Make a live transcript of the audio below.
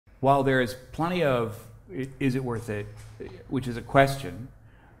while there is plenty of, is it worth it, which is a question,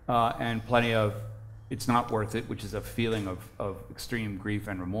 and plenty of, it's not worth it, which is a feeling of extreme grief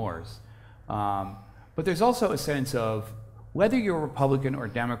and remorse. But there's also a sense of whether you're Republican or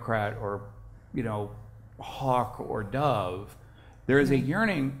Democrat or, you know, hawk or dove, there is a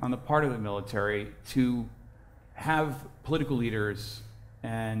yearning on the part of the military to have political leaders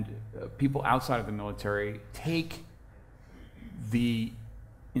and people outside of the military take the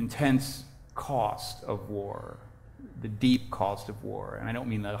intense cost of war, the deep cost of war, and I don't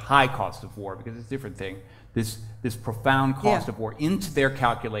mean the high cost of war because it's a different thing, this profound cost of war into their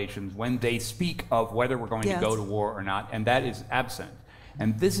calculations when they speak of whether we're going to go to war or not, and that is absent.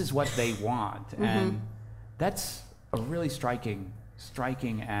 And this is what they want, and that's a really striking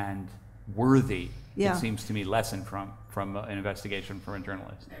and worthy, it seems to me, lesson from an investigation from a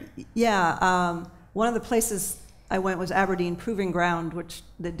journalist. Yeah, one of the places I went was Aberdeen Proving Ground, which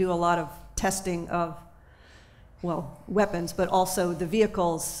they do a lot of testing of, well, weapons, but also the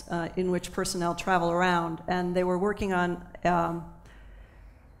vehicles in which personnel travel around. And they were working on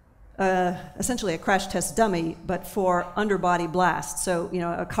essentially a crash test dummy, but for underbody blast. So, you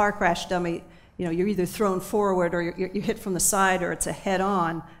know, a car crash dummy, you know, you're either thrown forward or you're hit from the side or it's a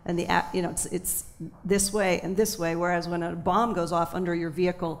head-on, and you know, it's this way and this way. Whereas when a bomb goes off under your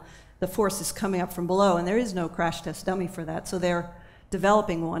vehicle, the force is coming up from below, and there is no crash test dummy for that. So they're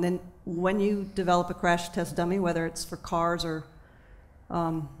developing one. And when you develop a crash test dummy, whether it's for cars or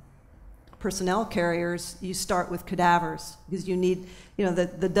personnel carriers, you start with cadavers because you need, you know,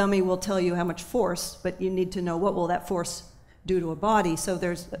 the dummy will tell you how much force, but you need to know what will that force do to a body. So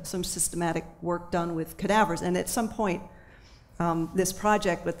there's some systematic work done with cadavers. And at some point, this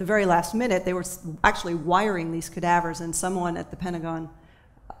project, at the very last minute, they were actually wiring these cadavers, and someone at the Pentagon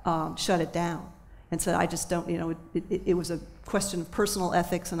shut it down and said, I just don't, you know, it was a question of personal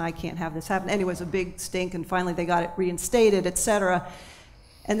ethics and I can't have this happen. Anyway, it was a big stink, and finally they got it reinstated, etc.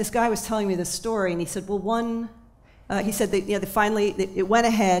 And this guy was telling me this story, and he said, well, he said that, you know, finally it went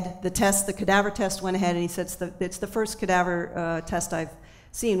ahead, the cadaver test went ahead, and he said it's the first cadaver test I've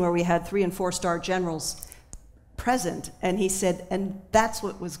seen where we had 3- and 4-star generals present. And he said, and that's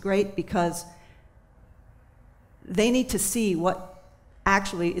what was great, because they need to see what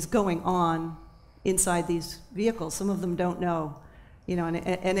actually is going on inside these vehicles. Some of them don't know, you know,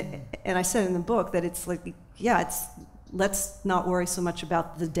 and I said in the book that it's like, yeah, let's not worry so much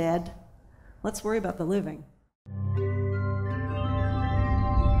about the dead, let's worry about the living.